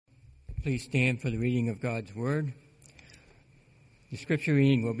Please stand for the reading of God's Word. The scripture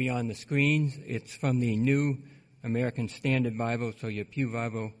reading will be on the screens. It's from the New American Standard Bible, so your Pew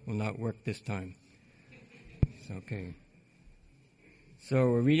Bible will not work this time. It's okay. So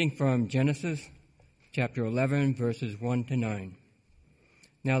we're reading from Genesis chapter 11, verses 1 to 9.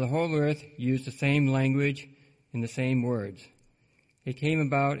 Now the whole earth used the same language and the same words. It came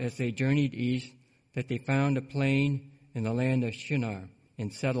about as they journeyed east that they found a plain in the land of Shinar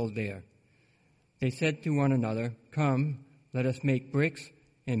and settled there. They said to one another, "Come, let us make bricks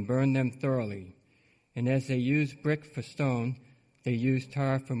and burn them thoroughly." And as they used brick for stone, they used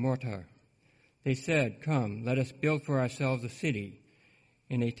tar for mortar. They said, "Come, let us build for ourselves a city,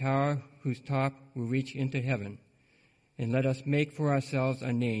 and a tower whose top will reach into heaven. And let us make for ourselves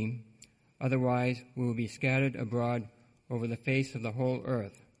a name, otherwise we will be scattered abroad over the face of the whole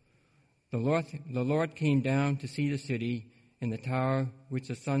earth." The Lord came down to see the city and the tower which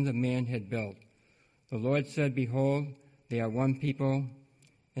the sons of man had built. The Lord said, "Behold, they are one people,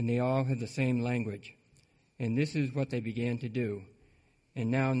 and they all have the same language." And this is what they began to do.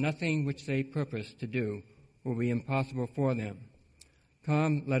 And now nothing which they purpose to do will be impossible for them.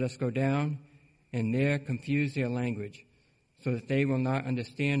 Come, let us go down, and there confuse their language, so that they will not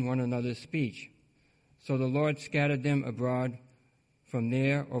understand one another's speech. So the Lord scattered them abroad from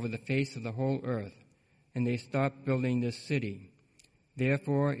there over the face of the whole earth, and they stopped building this city.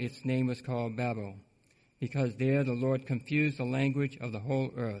 Therefore its name was called Babel, because there the Lord confused the language of the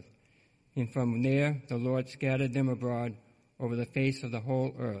whole earth. And from there the Lord scattered them abroad over the face of the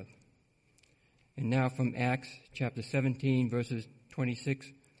whole earth. And now from Acts chapter 17, verses 26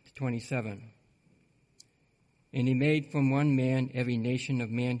 to 27. And he made from one man every nation of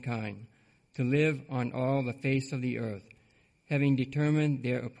mankind to live on all the face of the earth, having determined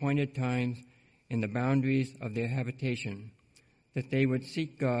their appointed times and the boundaries of their habitation, that they would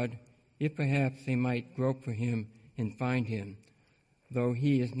seek God, if perhaps they might grope for him and find him, though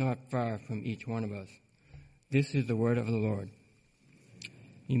he is not far from each one of us. This is the word of the Lord.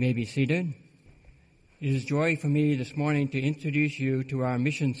 You may be seated. It is joy for me this morning to introduce you to our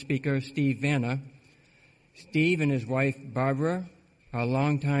mission speaker, Steve Vanna. Steve and his wife, Barbara, are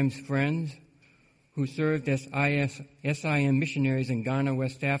longtime friends who served as SIM missionaries in Ghana,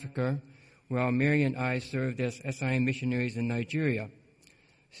 West Africa, while Mary and I served as SIM missionaries in Nigeria.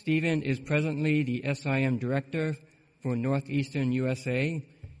 Stephen is presently the SIM director for Northeastern USA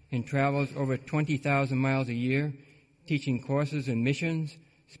and travels over 20,000 miles a year, teaching courses in missions,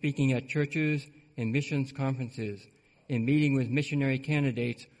 speaking at churches and missions conferences, and meeting with missionary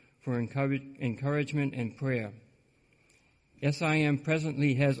candidates for encouragement and prayer. SIM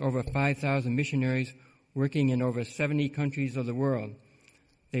presently has over 5,000 missionaries working in over 70 countries of the world.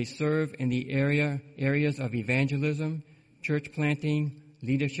 They serve in the areas of evangelism, church planting,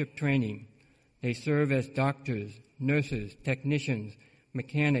 leadership training. They serve as doctors, nurses, technicians,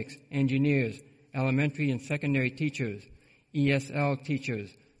 mechanics, engineers, elementary and secondary teachers, ESL teachers,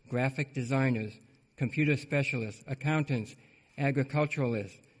 graphic designers, computer specialists, accountants,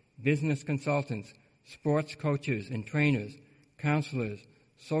 agriculturalists, business consultants, sports coaches and trainers, counselors,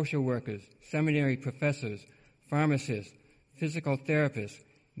 social workers, seminary professors, pharmacists, physical therapists,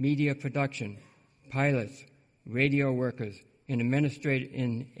 media production, pilots, radio workers, and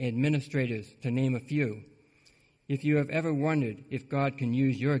administrators, to name a few. If you have ever wondered if God can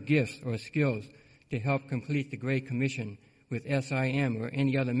use your gifts or skills to help complete the Great Commission with SIM or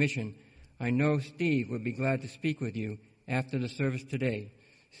any other mission, I know Steve would be glad to speak with you after the service today.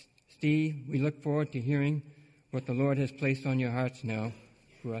 Steve, we look forward to hearing what the Lord has placed on your hearts now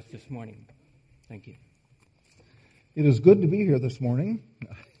for us this morning. Thank you. It is good to be here this morning.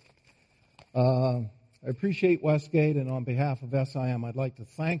 I appreciate Westgate, and on behalf of SIM, I'd like to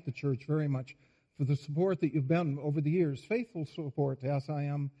thank the church very much for the support that you've been over the years, faithful support to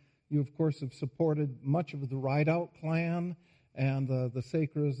SIM. You, of course, have supported much of the Ride-Out plan and the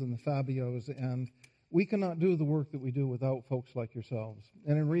Sacras and the Fabios, and we cannot do the work that we do without folks like yourselves.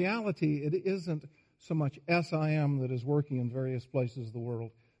 And in reality, it isn't so much SIM that is working in various places of the world,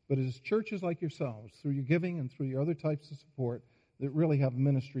 but it is churches like yourselves, through your giving and through your other types of support, that really have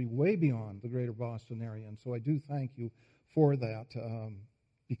ministry way beyond the greater Boston area. And so I do thank you for that,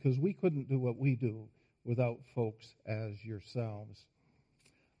 because we couldn't do what we do without folks as yourselves.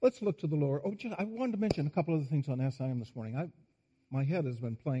 Let's look to the Lord. I wanted to mention a couple other things on SIM this morning. My head has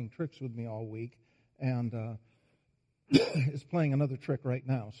been playing tricks with me all week, and it's playing another trick right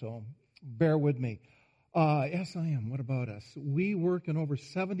now, so bear with me. SIM, what about us? We work in over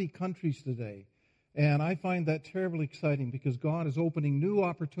 70 countries today, and I find that terribly exciting because God is opening new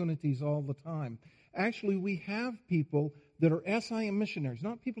opportunities all the time. Actually, we have people that are SIM missionaries,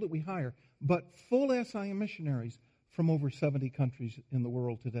 not people that we hire, but full SIM missionaries from over 70 countries in the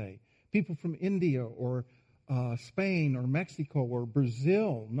world today. People from India or Spain or Mexico or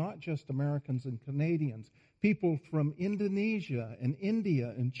Brazil, not just Americans and Canadians. People from Indonesia and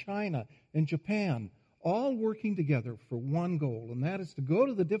India and China and Japan, all working together for one goal, and that is to go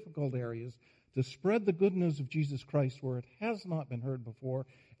to the difficult areas, to spread the good news of Jesus Christ where it has not been heard before,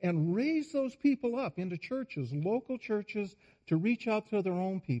 and raise those people up into churches, local churches, to reach out to their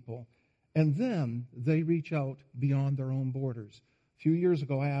own people. And then they reach out beyond their own borders. A few years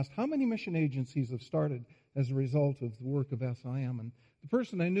ago, I asked, how many mission agencies have started as a result of the work of SIM? And the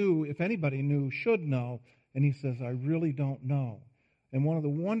person I knew, if anybody knew, should know, and he says, I really don't know. And one of the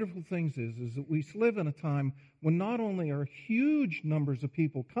wonderful things is that we live in a time when not only are huge numbers of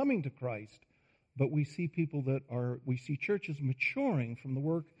people coming to Christ, but we see churches maturing from the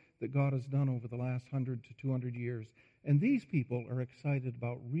work that God has done over the last 100 to 200 years. And these people are excited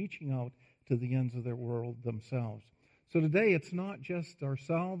about reaching out to the ends of their world themselves. So today it's not just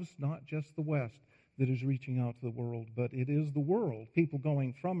ourselves, not just the West that is reaching out to the world, but it is the world, people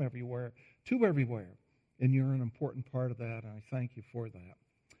going from everywhere to everywhere. And you're an important part of that, and I thank you for that.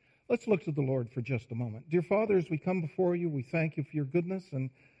 Let's look to the Lord for just a moment. Dear Father, as we come before you, we thank you for your goodness. And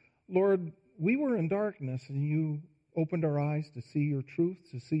Lord, we were in darkness, and you opened our eyes to see your truth,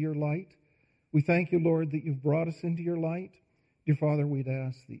 to see your light. We thank you, Lord, that you've brought us into your light. Dear Father, we'd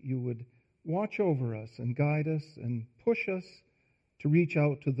ask that you would watch over us and guide us and push us to reach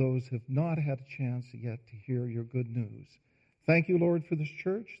out to those who have not had a chance yet to hear your good news. Thank you, Lord, for this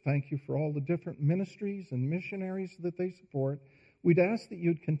church. Thank you for all the different ministries and missionaries that they support. We'd ask that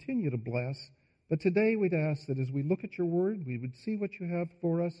you'd continue to bless. But today we'd ask that as we look at your word, we would see what you have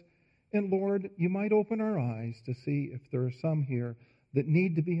for us. And Lord, you might open our eyes to see if there are some here that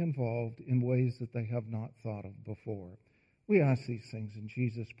need to be involved in ways that they have not thought of before. We ask these things in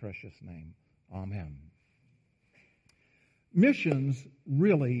Jesus' precious name. Amen. Missions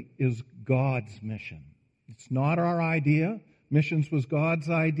really is God's mission. It's not our idea. Missions was God's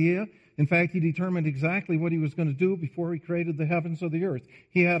idea. In fact, he determined exactly what he was going to do before he created the heavens or the earth.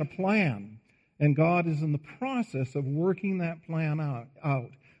 He had a plan, and God is in the process of working that plan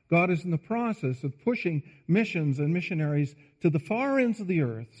out. God is in the process of pushing missions and missionaries to the far ends of the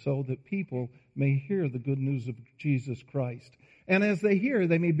earth so that people may hear the good news of Jesus Christ. And as they hear,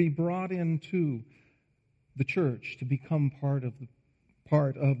 they may be brought into the church to become part of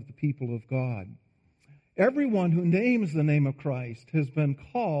the people of God. Everyone who names the name of Christ has been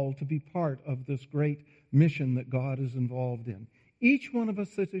called to be part of this great mission that God is involved in. Each one of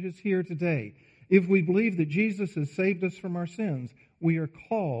us that is here today, if we believe that Jesus has saved us from our sins, we are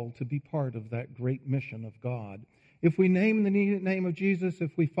called to be part of that great mission of God. If we name the name of Jesus,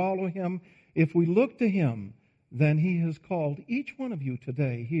 if we follow him, if we look to him, then he has called each one of you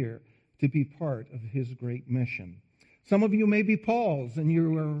today here to be part of his great mission. Some of you may be Pauls, and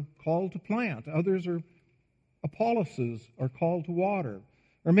you are called to plant. Others are Apolloses, are called to water.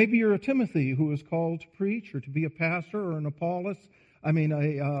 Or maybe you're a Timothy who is called to preach or to be a pastor, or an Apollos.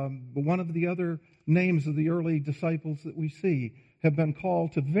 One of the other names of the early disciples that we see have been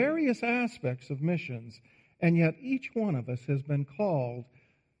called to various aspects of missions, and yet each one of us has been called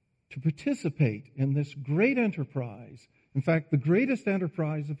to participate in this great enterprise. In fact, the greatest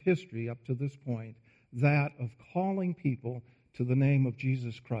enterprise of history up to this point, that of calling people to the name of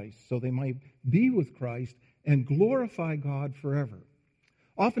Jesus Christ, so they might be with Christ and glorify God forever.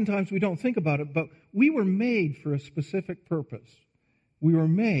 Oftentimes we don't think about it, but we were made for a specific purpose. We were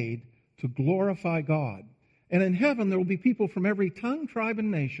made to glorify God. And in heaven there will be people from every tongue, tribe,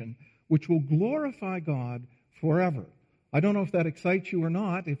 and nation which will glorify God forever. I don't know if that excites you or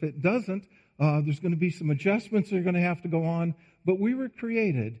not. If it doesn't, there's going to be some adjustments that are going to have to go on. But we were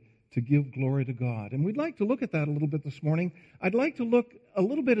created to give glory to God. And we'd like to look at that a little bit this morning. I'd like to look a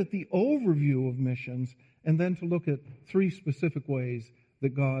little bit at the overview of missions and then to look at three specific ways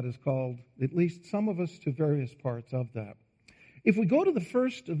that God has called at least some of us to various parts of that. If we go to the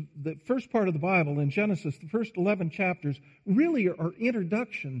first part of the Bible in Genesis, the first 11 chapters really are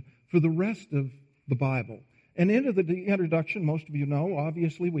introduction for the rest of the Bible. And into the introduction, most of you know,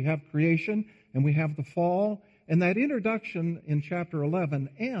 obviously we have creation and we have the fall. And that introduction in chapter 11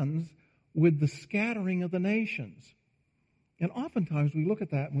 ends with the scattering of the nations. And oftentimes we look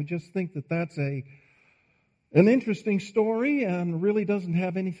at that and we just think that that's an interesting story and really doesn't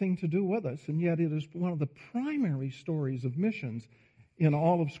have anything to do with us. And yet it is one of the primary stories of missions in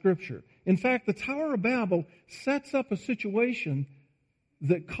all of Scripture. In fact, the Tower of Babel sets up a situation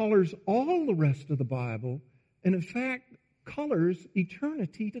that colors all the rest of the Bible and in fact colors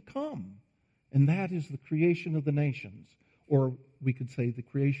eternity to come. And that is the creation of the nations. or we could say the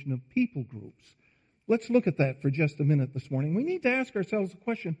creation of people groups. Let's look at that for just a minute this morning. We need to ask ourselves the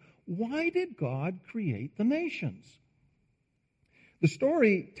question, why did God create the nations? The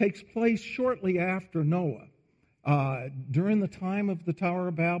story takes place shortly after Noah. During the time of the Tower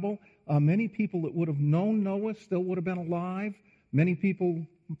of Babel, many people that would have known Noah still would have been alive. Many people,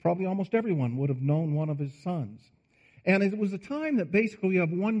 probably almost everyone, would have known one of his sons. And it was a time that basically you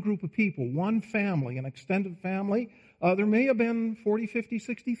have one group of people, one family, an extended family. There may have been 40, 50,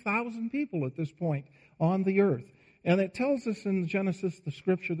 60,000 people at this point on the earth. And it tells us in Genesis, the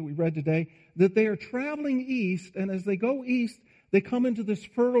scripture that we read today, that they are traveling east, and as they go east, they come into this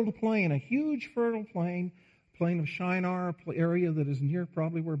fertile plain, a huge fertile plain of Shinar, area that is near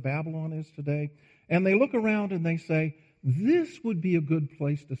probably where Babylon is today. And they look around and they say, this would be a good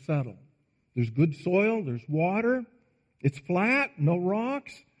place to settle. There's good soil, there's water, it's flat, no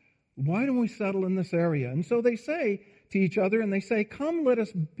rocks. Why don't we settle in this area? And so they say to each other, and they say, come, let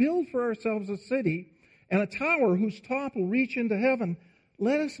us build for ourselves a city and a tower whose top will reach into heaven.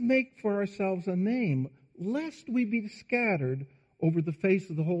 Let us make for ourselves a name, lest we be scattered over the face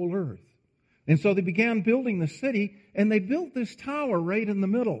of the whole earth. And so they began building the city, and they built this tower right in the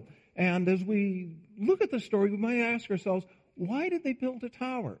middle. And as we look at the story, we might ask ourselves, why did they build a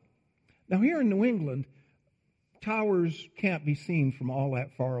tower? Now here in New England, towers can't be seen from all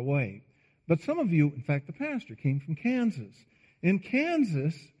that far away. But some of you, in fact, the pastor came from Kansas. In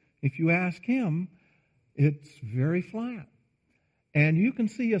Kansas, if you ask him, it's very flat. And you can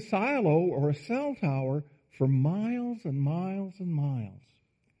see a silo or a cell tower for miles and miles and miles.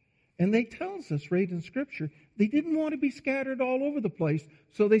 And they tells us right in Scripture, they didn't want to be scattered all over the place.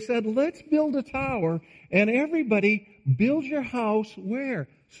 So they said, let's build a tower, and everybody build your house where?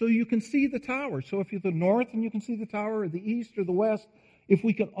 So you can see the tower. So if you're the north and you can see the tower, or the east or the west, if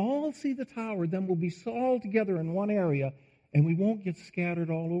we can all see the tower, then we'll be all together in one area, and we won't get scattered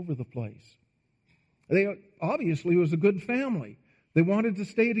all over the place. They obviously was a good family. They wanted to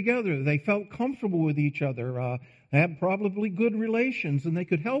stay together. They felt comfortable with each other, had probably good relations, and they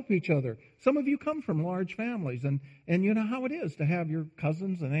could help each other. Some of you come from large families, and you know how it is to have your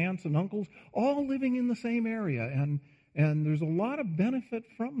cousins and aunts and uncles all living in the same area, and there's a lot of benefit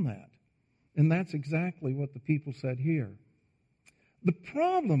from that. And that's exactly what the people said here. The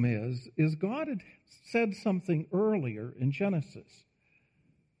problem is God had said something earlier in Genesis.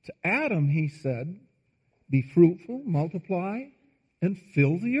 To Adam, he said, be fruitful, multiply, and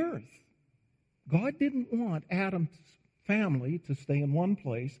fill the earth. God didn't want Adam's family to stay in one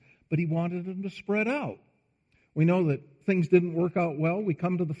place, but he wanted them to spread out. We know that things didn't work out well. We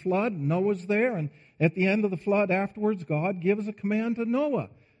come to the flood, Noah's there, and at the end of the flood afterwards, God gives a command to Noah.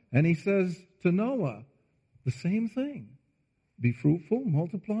 And he says to Noah, the same thing. Be fruitful,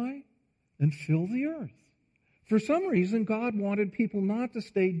 multiply, and fill the earth. For some reason, God wanted people not to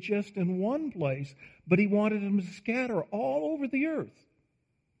stay just in one place, but he wanted them to scatter all over the earth.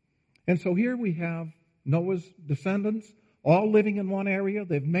 And so here we have Noah's descendants all living in one area.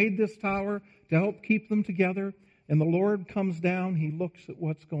 They've made this tower to help keep them together. And the Lord comes down. He looks at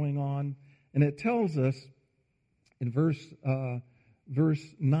what's going on. And it tells us in verse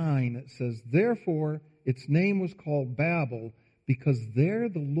 9, it says, therefore its name was called Babel, because there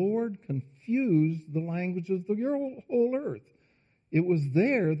the Lord confused the language of the whole earth. It was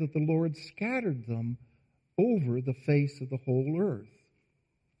there that the Lord scattered them over the face of the whole earth.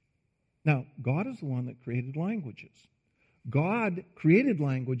 Now, God is the one that created languages. God created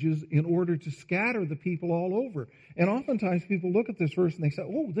languages in order to scatter the people all over. And oftentimes people look at this verse and they say,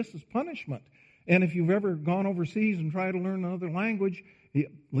 oh, this is punishment. And if you've ever gone overseas and tried to learn another language, at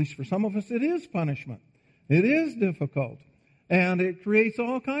least for some of us, it is punishment. It is difficult. And it creates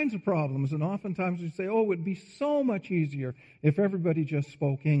all kinds of problems. And oftentimes we say, oh, it would be so much easier if everybody just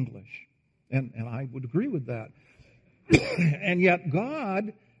spoke English. And I would agree with that. And yet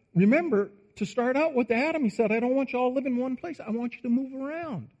God, remember, to start out with Adam, he said, I don't want you all to live in one place. I want you to move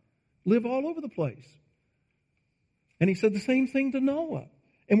around. Live all over the place. And he said the same thing to Noah.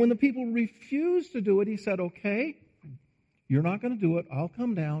 And when the people refused to do it, he said, okay, you're not going to do it. I'll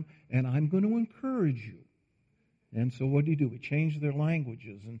come down and I'm going to encourage you. And so what did he do? He changed their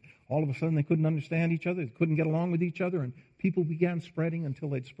languages. And all of a sudden they couldn't understand each other. They couldn't get along with each other. And people began spreading until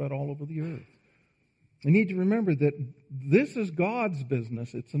they'd spread all over the earth. We need to remember that this is God's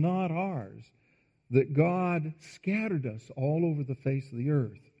business. It's not ours. That God scattered us all over the face of the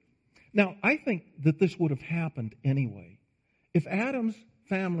earth. Now, I think that this would have happened anyway. If Adam's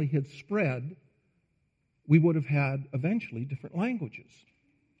family had spread, we would have had eventually different languages.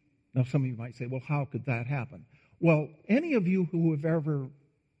 Now, some of you might say, well, how could that happen? Well, any of you who have ever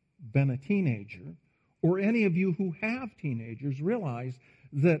been a teenager or any of you who have teenagers realize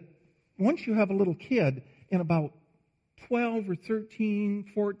that once you have a little kid, in about 12 or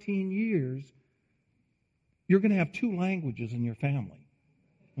 13, 14 years, you're going to have 2 languages in your family.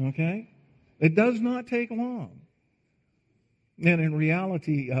 Okay? It does not take long. And in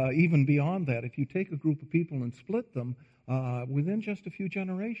reality, even beyond that, if you take a group of people and split them, within just a few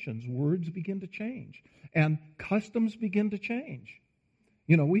generations, words begin to change. And customs begin to change.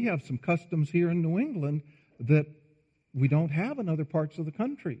 You know, we have some customs here in New England that we don't have in other parts of the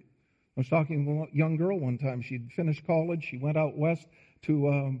country. I was talking to a young girl one time. She'd finished college. She went out west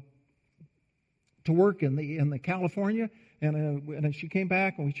to work in the California, and she came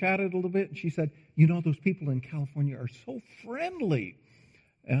back and we chatted a little bit. And she said, "You know, those people in California are so friendly."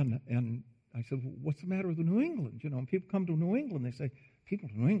 And I said, "Well, what's the matter with New England? You know, when people come to New England, they say people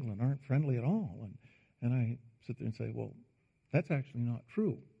in New England aren't friendly at all." And I sit there and say, "Well, that's actually not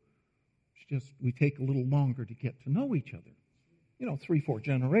true. It's just we take a little longer to get to know each other. You know, 3-4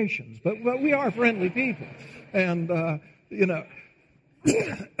 generations, but we are friendly people." And you know,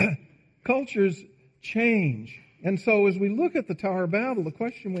 cultures change. And so as we look at the Tower of Babel, the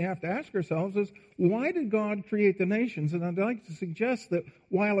question we have to ask ourselves is, why did God create the nations? And I'd like to suggest that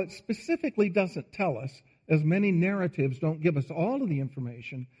while it specifically doesn't tell us, as many narratives don't give us all of the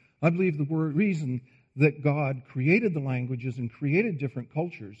information, I believe the reason that God created the languages and created different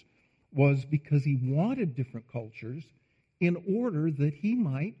cultures was because He wanted different cultures in order that He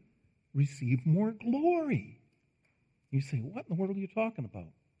might receive more glory. You say, what in the world are you talking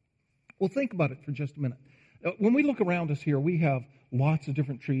about? Well, think about it for just a minute. When we look around us here, we have lots of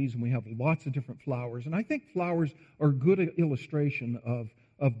different trees and we have lots of different flowers. And I think flowers are a good illustration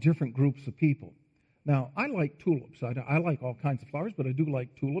of different groups of people. Now, I like tulips. I like all kinds of flowers, but I do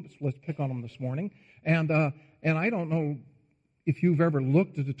like tulips. Let's pick on them this morning. And I don't know if you've ever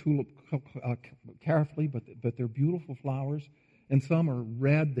looked at a tulip carefully, but they're beautiful flowers. And some are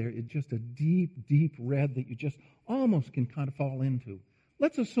red. They're just a deep, deep red that you just almost can kind of fall into.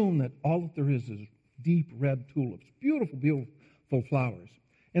 Let's assume that all that there is deep red tulips. Beautiful, beautiful flowers.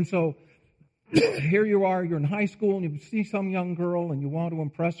 And so here you are, you're in high school, and you see some young girl, and you want to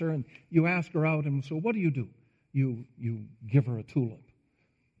impress her, and you ask her out, and so what do? You give her a tulip.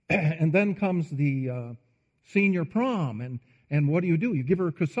 And then comes the senior prom, and what do? You give her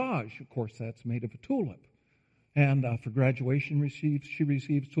a corsage. Of course, that's made of a tulip. And for graduation, she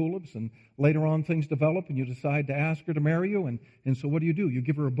receives tulips, and later on things develop, and you decide to ask her to marry you, and so what do? You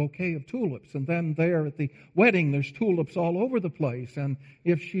give her a bouquet of tulips, and then there at the wedding, there's tulips all over the place, and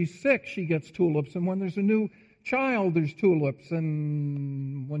if she's sick, she gets tulips, and when there's a new child, there's tulips,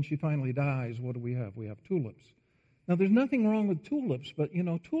 and when she finally dies, what do we have? We have tulips. Now, there's nothing wrong with tulips, but, you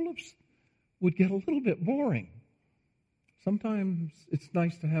know, tulips would get a little bit boring. Sometimes it's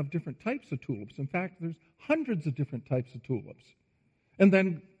nice to have different types of tulips. In fact, there's hundreds of different types of tulips. And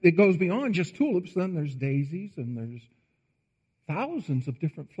then it goes beyond just tulips. Then there's daisies and there's thousands of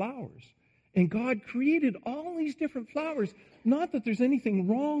different flowers. And God created all these different flowers. Not that there's anything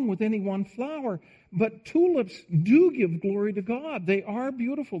wrong with any one flower, but tulips do give glory to God. They are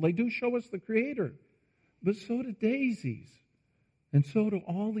beautiful. They do show us the Creator. But so do daisies. And so do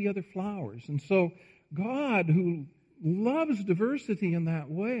all the other flowers. And so God, who loves diversity in that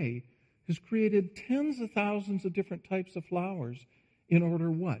way, has created tens of thousands of different types of flowers in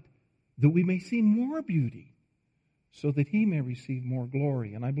order what? That we may see more beauty, so that He may receive more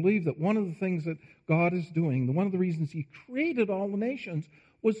glory. And I believe that one of the things that God is doing, one of the reasons He created all the nations,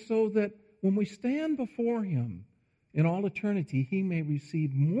 was so that when we stand before Him in all eternity, He may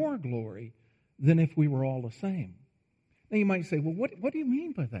receive more glory than if we were all the same. Now you might say, well, what do you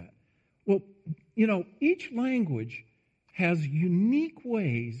mean by that? Well, you know, each language has unique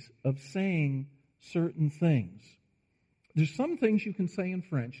ways of saying certain things. There's some things you can say in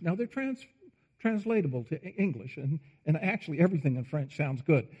French. Now, they're translatable to English, and actually everything in French sounds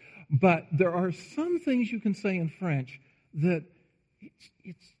good. But there are some things you can say in French that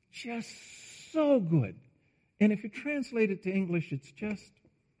it's just so good. And if you translate it to English,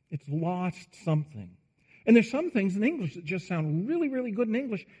 it's lost something. And there's some things in English that just sound really, really good in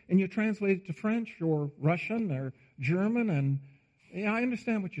English, and you translate it to French or Russian or German, and yeah, I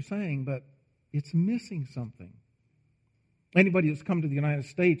understand what you're saying, but it's missing something. Anybody that's come to the United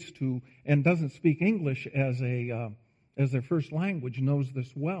States and doesn't speak English as their first language knows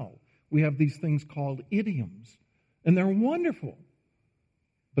this well. We have these things called idioms, and they're wonderful,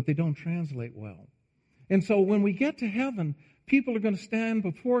 but they don't translate well. And so when we get to heaven, people are going to stand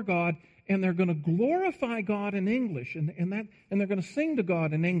before God, and they're going to glorify God in English, and they're going to sing to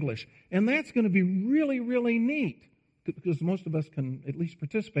God in English, and that's going to be really, really neat. because most of us can at least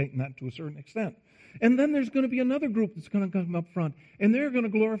participate in that to a certain extent. And then there's going to be another group that's going to come up front, and they're going to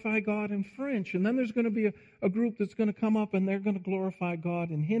glorify God in French. And then there's going to be a group that's going to come up, and they're going to glorify God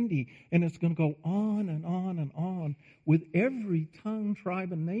in Hindi. And it's going to go on and on and on with every tongue,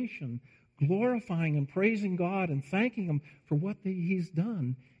 tribe, and nation glorifying and praising God and thanking Him for what He's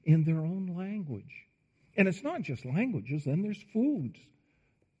done in their own language. And it's not just languages. Then there's foods.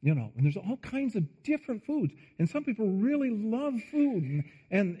 And there's all kinds of different foods. And some people really love food.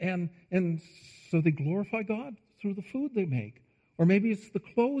 And so they glorify God through the food they make. Or maybe it's the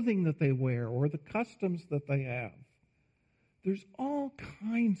clothing that they wear or the customs that they have. There's all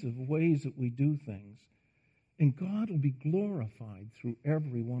kinds of ways that we do things. And God will be glorified through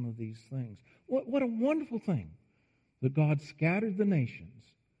every one of these things. What a wonderful thing that God scattered the nations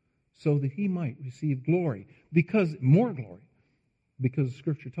so that He might receive glory. More glory. Because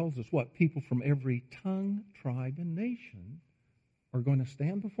Scripture tells us what? People from every tongue, tribe, and nation are going to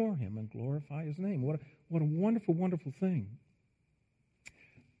stand before Him and glorify His name. What a wonderful, wonderful thing.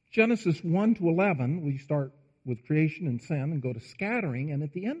 Genesis 1 to 11, we start with creation and sin and go to scattering. And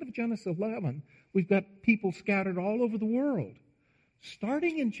at the end of Genesis 11, we've got people scattered all over the world.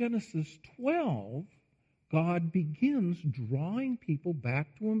 Starting in Genesis 12, God begins drawing people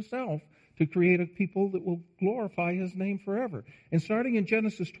back to Himself to create a people that will glorify His name forever. And starting in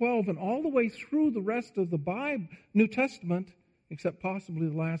Genesis 12 and all the way through the rest of the Bible, New Testament, except possibly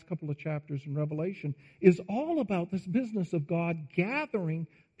the last couple of chapters in Revelation, is all about this business of God gathering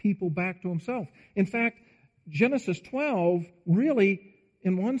people back to Himself. In fact, Genesis 12 really,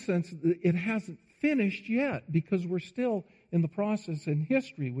 in one sense, it hasn't finished yet because we're still in the process in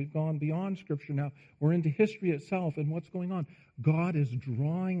history. We've gone beyond Scripture now. We're into history itself and what's going on. God is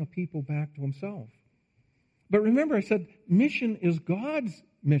drawing a people back to Himself. But remember, I said mission is God's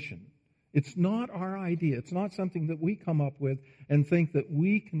mission. It's not our idea. It's not something that we come up with and think that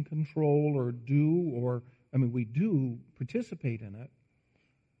we can control or do, we do participate in it.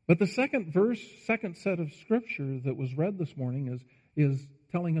 But the second set of Scripture that was read this morning is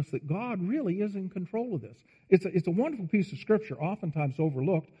telling us that God really is in control of this. It's a wonderful piece of Scripture, oftentimes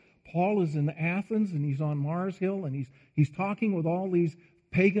overlooked. Paul is in Athens, and he's on Mars Hill, and he's talking with all these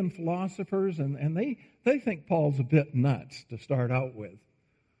pagan philosophers, and they think Paul's a bit nuts to start out with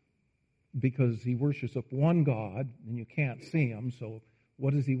because he worships up one God, and you can't see Him, so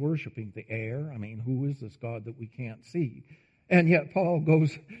what is he worshiping? The air? Who is this God that we can't see? And yet Paul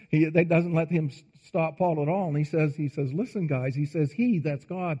that doesn't let him stop Paul at all. And he says, listen, guys, he says, He, that's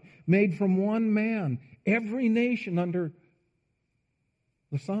God, made from one man every nation under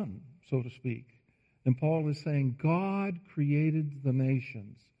the sun, so to speak. And Paul is saying, God created the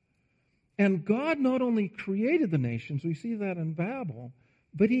nations. And God not only created the nations, we see that in Babel,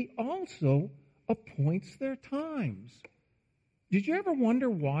 but He also appoints their times. Did you ever wonder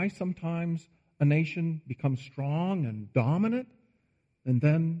why sometimes a nation becomes strong and dominant and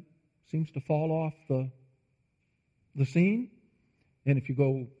then seems to fall off the scene? And if you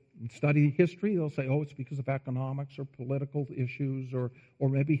go and study history, they'll say, it's because of economics or political issues or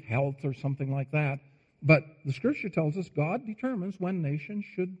maybe health or something like that. But the Scripture tells us God determines when nations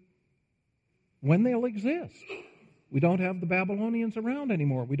when they'll exist. We don't have the Babylonians around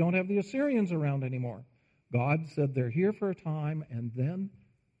anymore. We don't have the Assyrians around anymore. God said they're here for a time, and then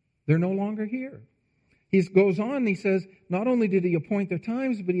they're no longer here. He goes on and he says, not only did He appoint their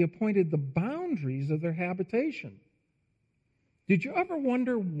times, but He appointed the boundaries of their habitation. Did you ever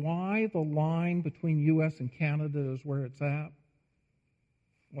wonder why the line between U.S. and Canada is where it's at?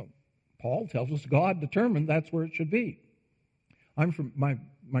 Well, Paul tells us God determined that's where it should be. I'm from my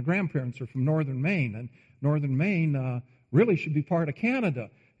grandparents are from northern Maine, and northern Maine really should be part of Canada,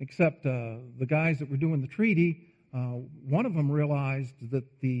 except the guys that were doing the treaty, one of them realized that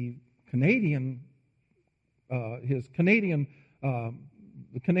the Canadian guy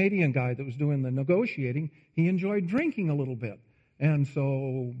that was doing the negotiating, he enjoyed drinking a little bit. And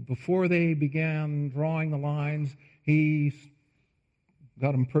so before they began drawing the lines, he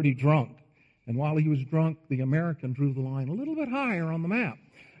got him pretty drunk. And while he was drunk, the American drew the line a little bit higher on the map.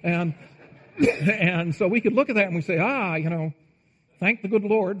 And so we could look at that and we say, thank the good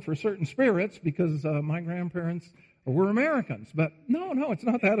Lord for certain spirits because my grandparents were Americans. But no, it's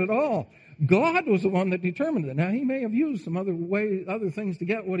not that at all. God was the one that determined it. Now, He may have used some other things to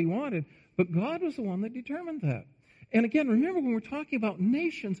get what He wanted, but God was the one that determined that. And again, remember, when we're talking about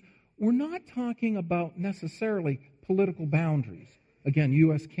nations, we're not talking about necessarily political boundaries. Again,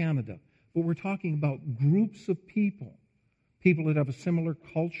 U.S., Canada. But we're talking about groups of people that have a similar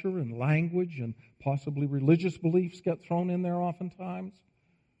culture and language and possibly religious beliefs get thrown in there oftentimes.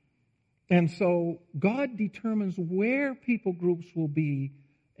 And so God determines where people groups will be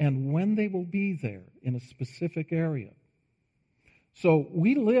and when they will be there in a specific area. So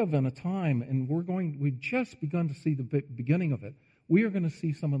we live in a time, and we've just begun to see the beginning of it. We are going to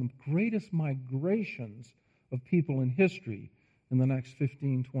see some of the greatest migrations of people in history in the next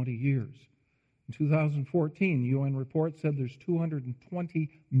 15, 20 years. In 2014, the UN report said there's 220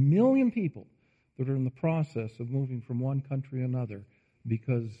 million people that are in the process of moving from one country to another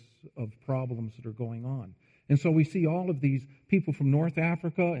because of problems that are going on. And so we see all of these people from North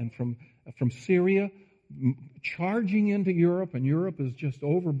Africa and from Syria charging into Europe, and Europe is just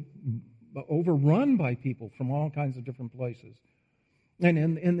overrun by people from all kinds of different places. And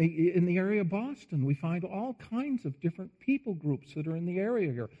in the area of Boston, we find all kinds of different people groups that are in the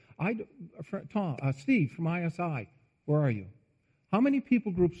area here. Steve from ISI, where are you? How many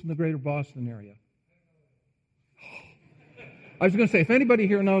people groups in the greater Boston area? I was going to say, if anybody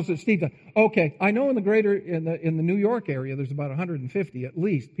here knows that Steve does. Okay, I know in the New York area, there's about 150 at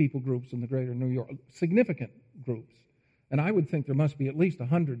least people groups in the greater New York, significant groups. And I would think there must be at least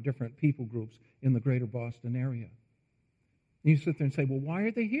 100 different people groups in the greater Boston area. And you sit there and say, well, why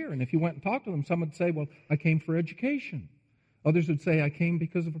are they here? And if you went and talked to them, some would say, well, I came for education. Others would say, I came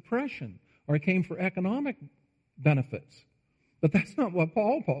because of oppression, or I came for economic benefits. But that's not what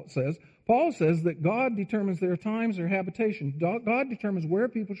Paul says. Paul says that God determines their times, their habitation. God determines where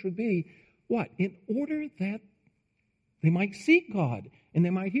people should be. What? In order that they might seek God and they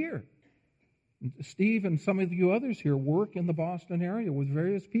might hear. Steve and some of you others here work in the Boston area with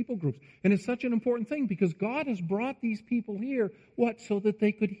various people groups. And it's such an important thing because God has brought these people here, what? So that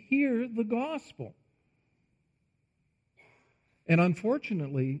they could hear the gospel. And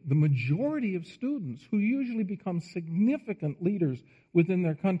unfortunately, the majority of students who usually become significant leaders within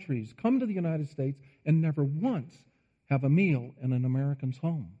their countries come to the United States and never once have a meal in an American's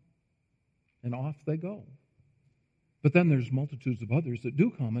home. And off they go. But then there's multitudes of others that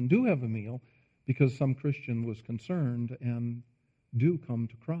do come and do have a meal because some Christian was concerned and do come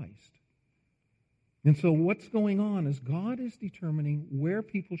to Christ. And so what's going on is God is determining where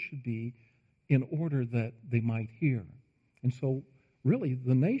people should be in order that they might hear. And so, really,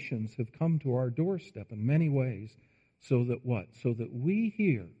 the nations have come to our doorstep in many ways so that what? So that we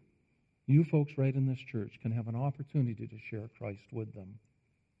here, you folks right in this church, can have an opportunity to share Christ with them.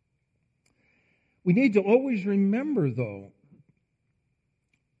 We need to always remember, though,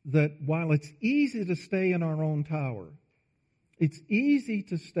 that while it's easy to stay in our own tower, it's easy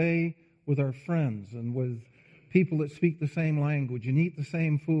to stay with our friends and with people that speak the same language and eat the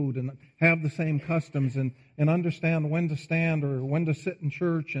same food and have the same customs and understand when to stand or when to sit in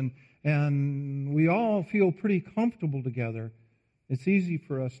church and we all feel pretty comfortable together. It's easy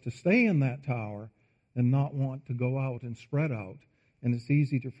for us to stay in that tower and not want to go out and spread out. And it's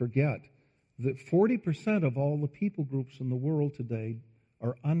easy to forget that 40% of all the people groups in the world today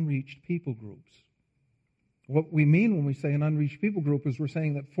are unreached people groups. What we mean when we say an unreached people group is we're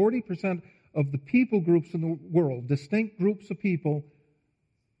saying that 40% of the people groups in the world, distinct groups of people,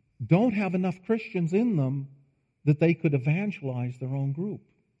 don't have enough Christians in them that they could evangelize their own group.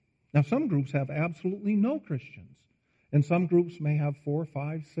 Now, some groups have absolutely no Christians, and some groups may have 4,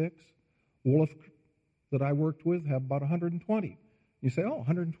 5, 6. Wolf that I worked with have about 120. You say,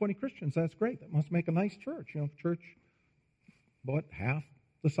 120 Christians, that's great. That must make a nice church. Church, what, half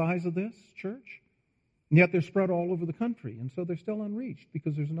the size of this church? And yet they're spread all over the country, and so they're still unreached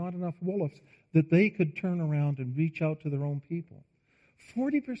because there's not enough wolves that they could turn around and reach out to their own people.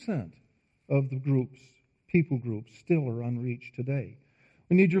 40% of the groups, people groups, still are unreached today.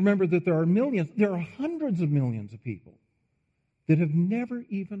 We need to remember that there are hundreds of millions of people that have never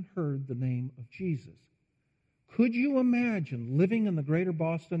even heard the name of Jesus. Could you imagine living in the greater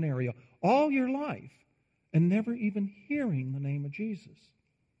Boston area all your life and never even hearing the name of Jesus?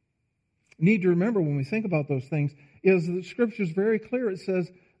 Need to remember when we think about those things is that the Scripture is very clear. It says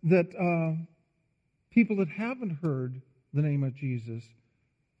that people that haven't heard the name of Jesus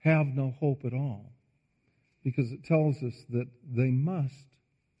have no hope at all, because it tells us that they must,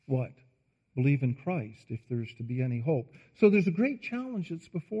 what? Believe in Christ if there's to be any hope. So there's a great challenge that's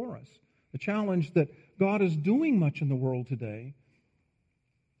before us, a challenge that God is doing much in the world today,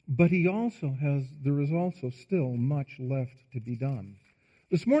 but there is also still much left to be done.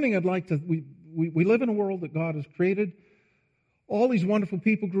 This morning I'd like to, we live in a world that God has created, all these wonderful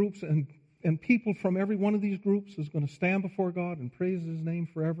people groups, and people from every one of these groups is going to stand before God and praise His name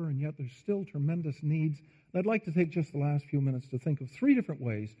forever, and yet there's still tremendous needs. And I'd like to take just the last few minutes to think of 3 different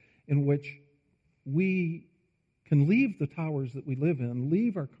ways in which we can leave the towers that we live in,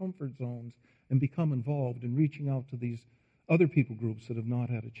 leave our comfort zones, and become involved in reaching out to these other people groups that have not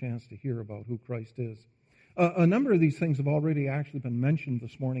had a chance to hear about who Christ is. A number of these things have already actually been mentioned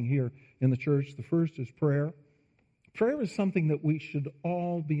this morning here in the church. The first is prayer. Prayer is something that we should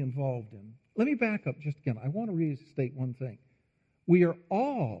all be involved in. Let me back up just again. I want to restate one thing. We are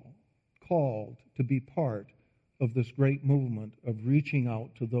all called to be part of this great movement of reaching out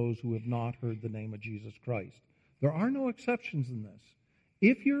to those who have not heard the name of Jesus Christ. There are no exceptions in this.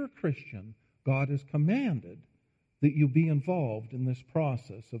 If you're a Christian, God has commanded that you be involved in this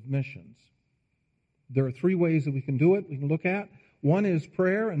process of missions. There are 3 ways that we can do it, we can look at. One is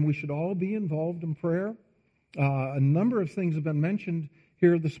prayer, and we should all be involved in prayer. A number of things have been mentioned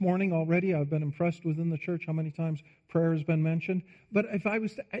here this morning already. I've been impressed within the church how many times prayer has been mentioned. But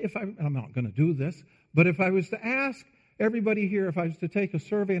I'm not going to do this, but if I was to ask everybody here, if I was to take a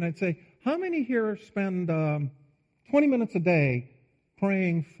survey and I'd say, how many here spend 20 minutes a day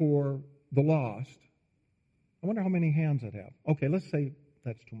praying for the lost? I wonder how many hands I'd have. Okay, let's say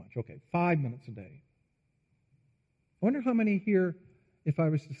that's too much. Okay, 5 minutes a day. I wonder how many here, if I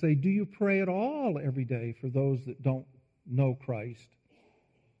was to say, do you pray at all every day for those that don't know Christ?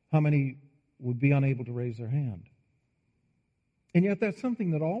 How many would be unable to raise their hand? And yet that's something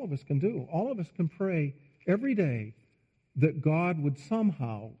that all of us can do. All of us can pray every day that God would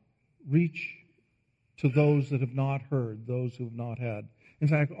somehow reach to those that have not heard, those who have not had. In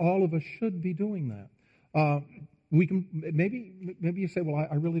fact, all of us should be doing that. We can maybe you say, well,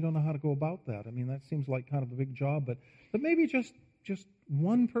 I really don't know how to go about that. I mean, that seems like kind of a big job, but maybe just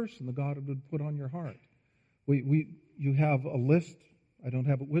one person that God would put on your heart. You have a list, I don't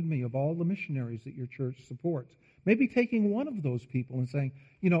have it with me, of all the missionaries that your church supports. Maybe taking one of those people and saying,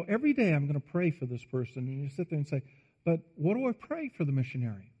 every day I'm going to pray for this person. And you sit there and say, but what do I pray for the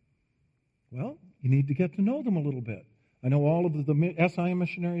missionary? Well, you need to get to know them a little bit. I know all of the SIM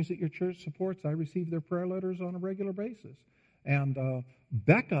missionaries that your church supports. I receive their prayer letters on a regular basis. And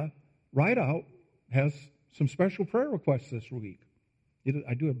Becca Rideout has some special prayer requests this week.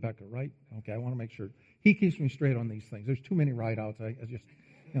 I do have Becca, right? Okay, I want to make sure. He keeps me straight on these things. There's too many Rideouts. I just,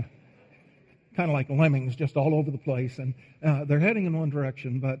 kind of like lemmings, just all over the place. And they're heading in one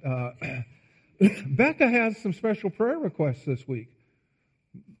direction. But Becca has some special prayer requests this week.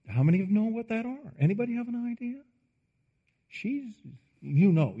 How many of you know what that are? Anybody have an idea?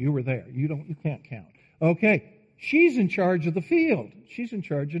 You were there. You can't count. Okay, she's in charge of the field. She's in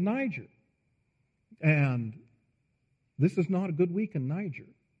charge of Niger. And this is not a good week in Niger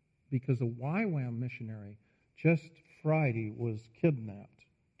because a YWAM missionary just Friday was kidnapped.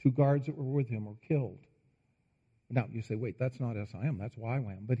 2 guards that were with him were killed. Now, you say, wait, that's not SIM, that's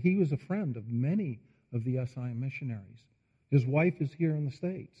YWAM. But he was a friend of many of the SIM missionaries. His wife is here in the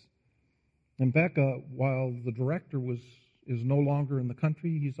States. And Becca, while the director is no longer in the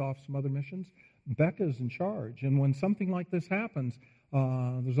country, he's off some other missions, Becca's in charge. And when something like this happens,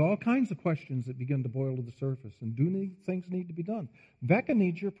 there's all kinds of questions that begin to boil to the surface. And things need to be done. Becca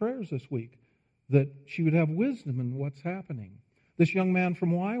needs your prayers this week, that she would have wisdom in what's happening. This young man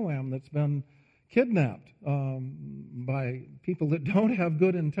from YWAM that's been kidnapped by people that don't have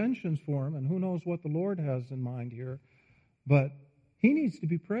good intentions for him, and who knows what the Lord has in mind here, but he needs to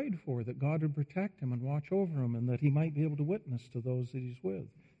be prayed for, that God would protect him and watch over him, and that he might be able to witness to those that he's with.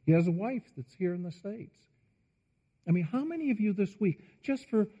 He has a wife that's here in the States. I mean, how many of you this week, just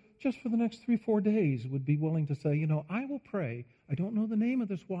for the next 3-4 days, would be willing to say, I will pray. I don't know the name of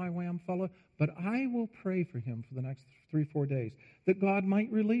this YWAM fellow, but I will pray for him for the next 3-4 days, that God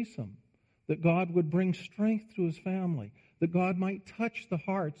might release him, that God would bring strength to his family, that God might touch the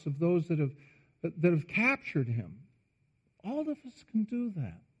hearts of those that have captured him. All of us can do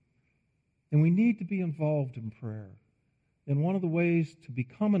that. And we need to be involved in prayer. And one of the ways to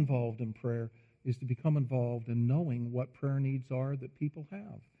become involved in prayer is to become involved in knowing what prayer needs are that people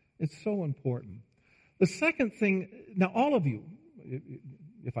have. It's so important. The second thing, now all of you,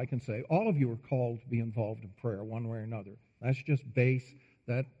 if I can say, all of you are called to be involved in prayer one way or another. That's just base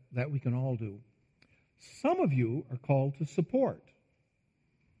that we can all do. Some of you are called to support.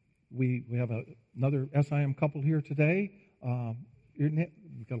 We have another SIM couple here today. We've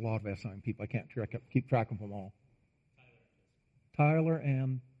got a lot of SIM people. I can't keep track of them all. Tyler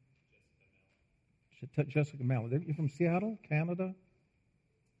and Jessica Malley. You're from Seattle, Canada?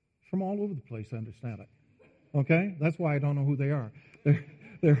 From all over the place, I understand it. Okay? That's why I don't know who they are.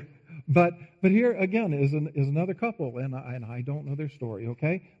 But here, again, is another couple, and I don't know their story,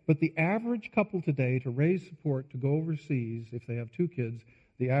 okay? But the average couple today to raise support to go overseas, if they have 2 kids,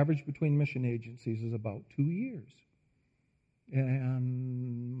 the average between mission agencies is about 2 years.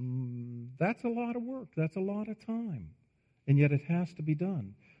 And that's a lot of work. That's a lot of time. And yet it has to be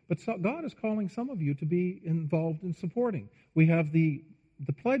done. But God is calling some of you to be involved in supporting. We have the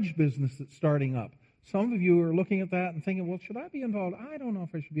pledge business that's starting up. Some of you are looking at that and thinking, well, should I be involved? I don't know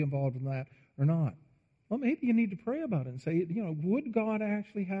if I should be involved in that or not. Well, maybe you need to pray about it and say, would God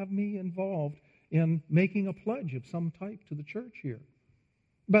actually have me involved in making a pledge of some type to the church here?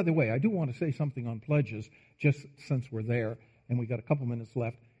 By the way, I do want to say something on pledges, just since we're there and we got a couple minutes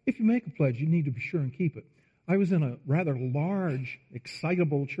left. If you make a pledge, you need to be sure and keep it. I was in a rather large,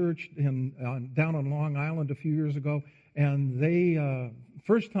 excitable church down on Long Island a few years ago, and they,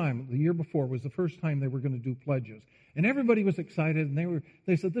 the year before, was the first time they were going to do pledges. And everybody was excited, and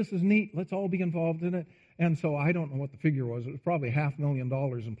they said, this is neat, let's all be involved in it. And so I don't know what the figure was. It was probably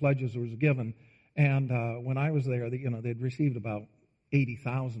 $500,000 in pledges that was given. And when I was there, they'd received about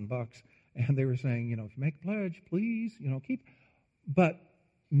 $80,000, and they were saying, if you make a pledge, please, keep. But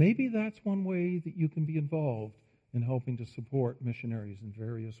maybe that's one way that you can be involved in helping to support missionaries in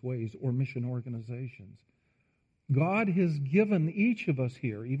various ways or mission organizations. God has given each of us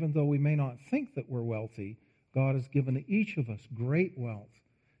here, even though we may not think that we're wealthy, God has given each of us great wealth.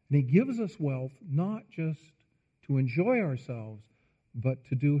 And He gives us wealth not just to enjoy ourselves, but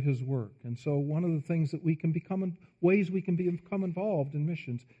to do His work. And so one of the things that ways we can become involved in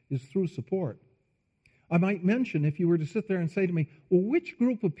missions is through support. I might mention, if you were to sit there and say to me, well, which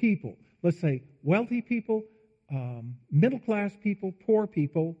group of people, let's say wealthy people, middle-class people, poor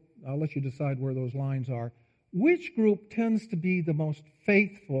people, I'll let you decide where those lines are, which group tends to be the most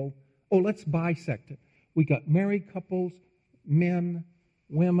faithful? Oh, let's bisect it. We got married couples, men,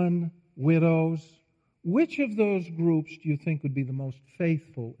 women, widows. Which of those groups do you think would be the most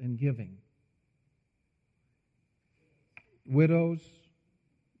faithful in giving? Widows,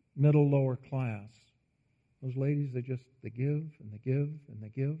 middle, lower class. Those ladies, they give and they give and they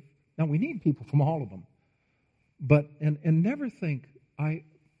give. Now, we need people from all of them. But, and never think, I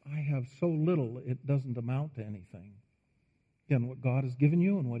have so little, it doesn't amount to anything. Again, what God has given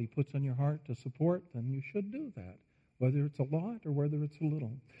you and what He puts on your heart to support, then you should do that, whether it's a lot or whether it's a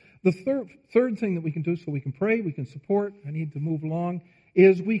little. The third thing that we can do, so we can pray, we can support, I need to move along,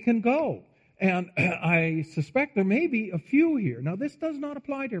 is we can go. And I suspect there may be a few here. Now, this does not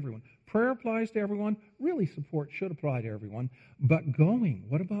apply to everyone. Prayer applies to everyone. Really, support should apply to everyone. But going,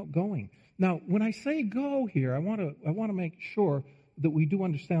 what about going? Now, when I say go here, I want to make sure that we do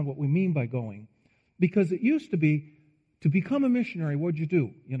understand what we mean by going. Because it used to be, to become a missionary, what'd you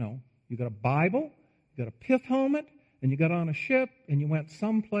do? You got a Bible, you got a pith helmet, and you got on a ship, and you went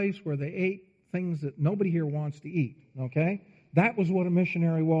someplace where they ate things that nobody here wants to eat, okay? That was what a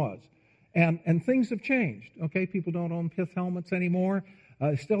missionary was. And things have changed, okay? People don't own pith helmets anymore.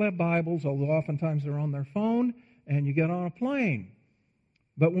 They still have Bibles, although oftentimes they're on their phone, and you get on a plane.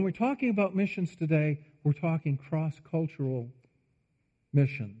 But when we're talking about missions today, we're talking cross-cultural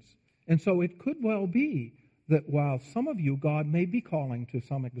missions. And so it could well be that while some of you, God may be calling to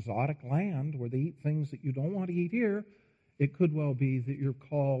some exotic land where they eat things that you don't want to eat here, it could well be that you're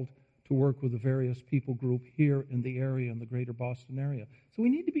called to work with a various people group here in the area, in the greater Boston area. So we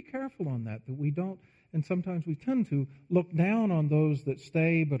need to be careful on that we don't, and sometimes we tend to look down on those that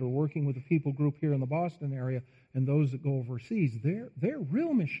stay but are working with a people group here in the Boston area and those that go overseas. They're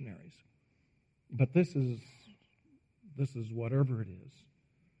real missionaries. But this is whatever it is.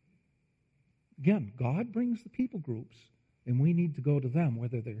 Again, God brings the people groups, and we need to go to them,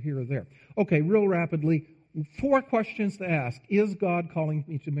 whether they're here or there. Okay, real rapidly, 4 questions to ask. Is God calling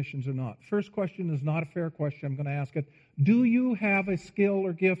me to missions or not? First question is not a fair question. I'm going to ask it. Do you have a skill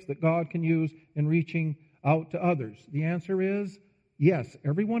or gift that God can use in reaching out to others? The answer is yes.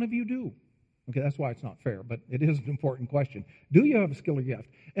 Every one of you do. Okay, that's why it's not fair, but it is an important question. Do you have a skill or gift?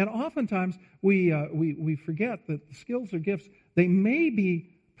 And oftentimes we forget that skills or gifts, they may be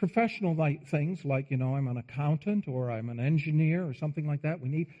professional things like, I'm an accountant or I'm an engineer or something like that. We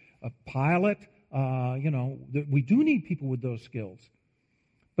need a pilot. We do need people with those skills.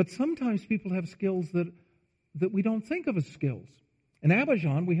 But sometimes people have skills that we don't think of as skills. In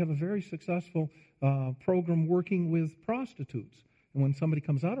Abidjan, we have a very successful program working with prostitutes. And when somebody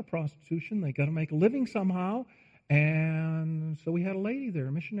comes out of prostitution, they got to make a living somehow. And so we had a lady there,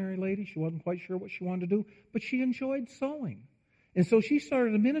 a missionary lady. She wasn't quite sure what she wanted to do, but she enjoyed sewing. And so she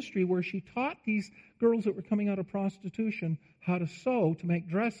started a ministry where she taught these girls that were coming out of prostitution how to sew, to make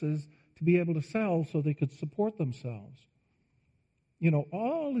dresses, to be able to sell so they could support themselves.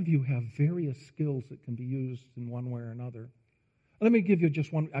 All of you have various skills that can be used in one way or another. Let me give you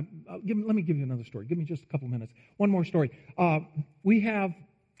just one. Let me give you another story. Give me just a couple minutes. One more story. We have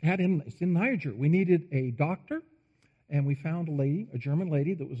had in Niger, we needed a doctor, and we found a German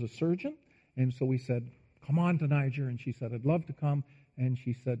lady that was a surgeon. And so we said, come on to Niger. And she said, I'd love to come. and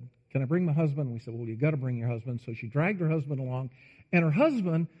she said, can I bring my husband? And we said, well, you got to bring your husband. So she dragged her husband along, and her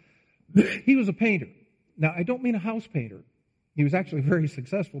husband, he was a painter. Now, I don't mean a house painter. He was actually a very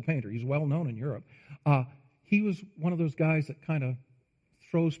successful painter. He's well known in Europe. He was one of those guys that kind of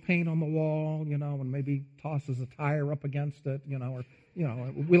throws paint on the wall, and maybe tosses a tire up against it, or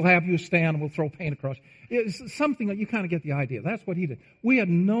we'll have you stand and we'll throw paint across. It's something that you kind of get the idea. That's what he did. We had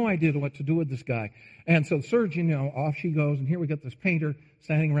no idea what to do with this guy. And so the surgeon, off she goes, and here we get this painter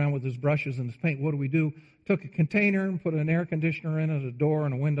standing around with his brushes and his paint. What do? Took a container and put an air conditioner in it, a door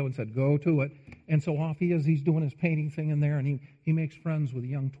and a window, and said, go to it. And so off he is. He's doing his painting thing in there, and he makes friends with a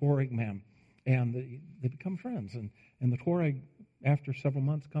young Tuareg man. And they become friends. And the Tuareg, after several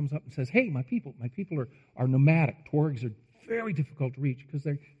months, comes up and says, hey, my people are nomadic. Tuaregs are very difficult to reach because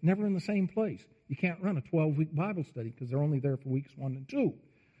they're never in the same place. You can't run a 12-week Bible study because they're only there for weeks 1 and 2.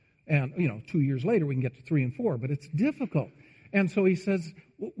 And, 2 years later, we can get to 3 and 4, but it's difficult. And so he says,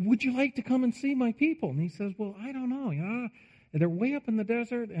 would you like to come and see my people? And he says, well, I don't know. They're way up in the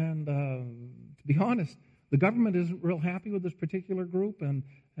desert, and to be honest, the government isn't real happy with this particular group. And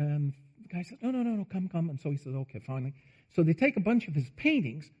the guy said, no, come. And so he says, okay, finally. So they take a bunch of his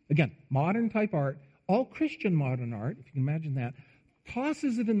paintings, again, modern type art, all Christian modern art, if you can imagine that,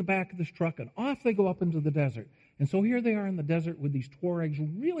 tosses it in the back of this truck, and off they go up into the desert. And so here they are in the desert with these Tuaregs,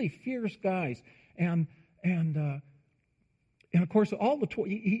 really fierce guys. And of course, all the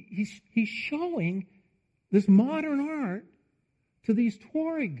he's showing this modern art to these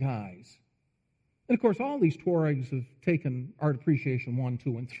Tuareg guys. And of course, all these Tuaregs have taken Art Appreciation 1,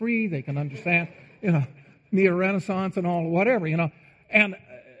 2, and 3. They can understand, Neo-Renaissance and all, whatever, And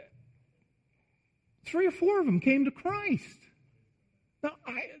 3 or 4 of them came to Christ. Now,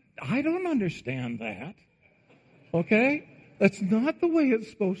 I don't understand that. Okay? That's not the way it's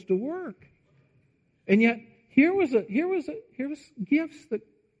supposed to work. And yet, here was gifts that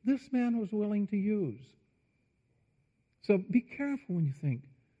this man was willing to use. So be careful when you think,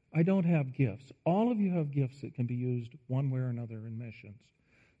 I don't have gifts. All of you have gifts that can be used one way or another in missions.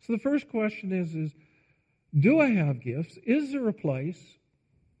 So the first question is do I have gifts? Is there a place?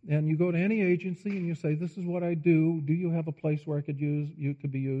 And you go to any agency and you say, this is what I do. Do you have a place where you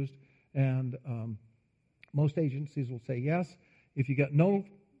could be used? And most agencies will say yes. If you get no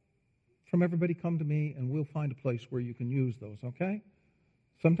from everybody, come to me and we'll find a place where you can use those, okay?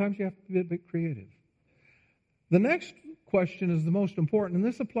 Sometimes you have to be a bit creative. The next question is the most important, and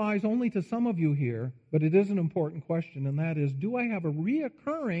this applies only to some of you here, but it is an important question, and that is, do I have a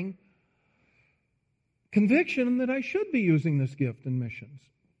reoccurring conviction that I should be using this gift in missions?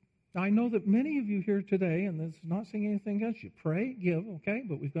 I know that many of you here today, and this is not saying anything against you, pray, give, okay,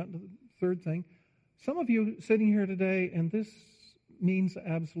 but we've gotten to the third thing. Some of you sitting here today, and this means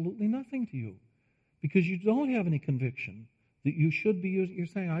absolutely nothing to you because you don't have any conviction that you should be using. You're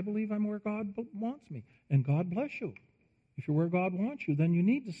saying, I believe I'm where God wants me, and God bless you. If you're where God wants you, then you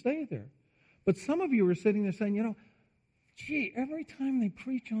need to stay there. But some of you are sitting there saying, gee, every time they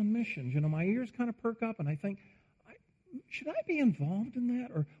preach on missions, my ears kind of perk up, and I think, should I be involved in that?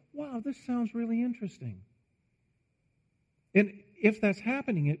 Or, wow, this sounds really interesting. And if that's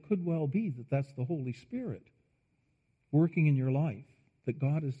happening, it could well be that that's the Holy Spirit working in your life, that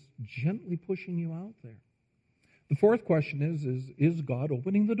God is gently pushing you out there. The fourth question is God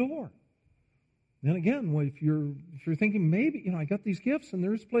opening the door? Then again, if you're thinking, maybe, I got these gifts and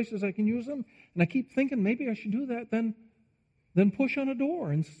there's places I can use them, and I keep thinking maybe I should do that, then push on a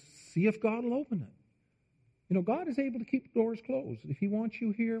door and see if God will open it. God is able to keep doors closed. If He wants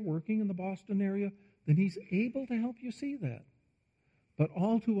you here working in the Boston area, then He's able to help you see that. But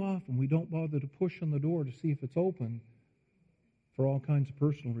all too often, we don't bother to push on the door to see if it's open for all kinds of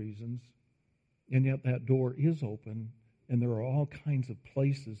personal reasons, and yet that door is open, and there are all kinds of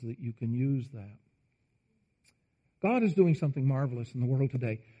places that you can use that. God is doing something marvelous in the world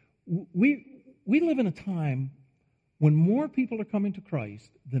today. We live in a time when more people are coming to Christ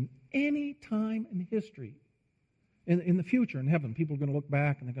than any time in history. In the future, in heaven, people are going to look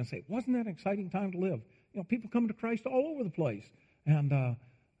back and they're going to say, wasn't that an exciting time to live? People coming to Christ all over the place. And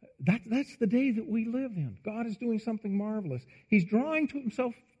that's the day that we live in. God is doing something marvelous. He's drawing to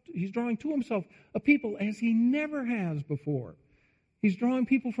Himself a people as He never has before. He's drawing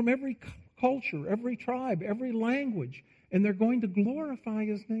people from every culture, every tribe, every language, and they're going to glorify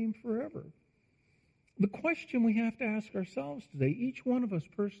His name forever. The question we have to ask ourselves today, each one of us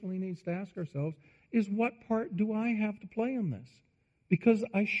personally needs to ask ourselves, is what part do I have to play in this? Because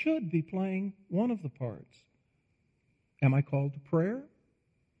I should be playing one of the parts. Am I called to prayer?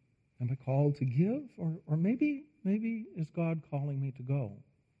 Am I called to give? Or maybe is God calling me to go?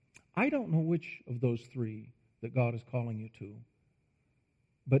 I don't know which of those three that God is calling you to.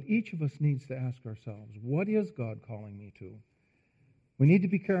 But each of us needs to ask ourselves, what is God calling me to? We need to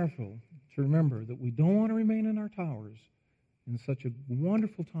be careful to remember that we don't want to remain in our towers in such a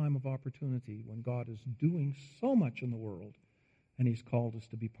wonderful time of opportunity when God is doing so much in the world, and He's called us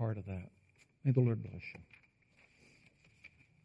to be part of that. May the Lord bless you.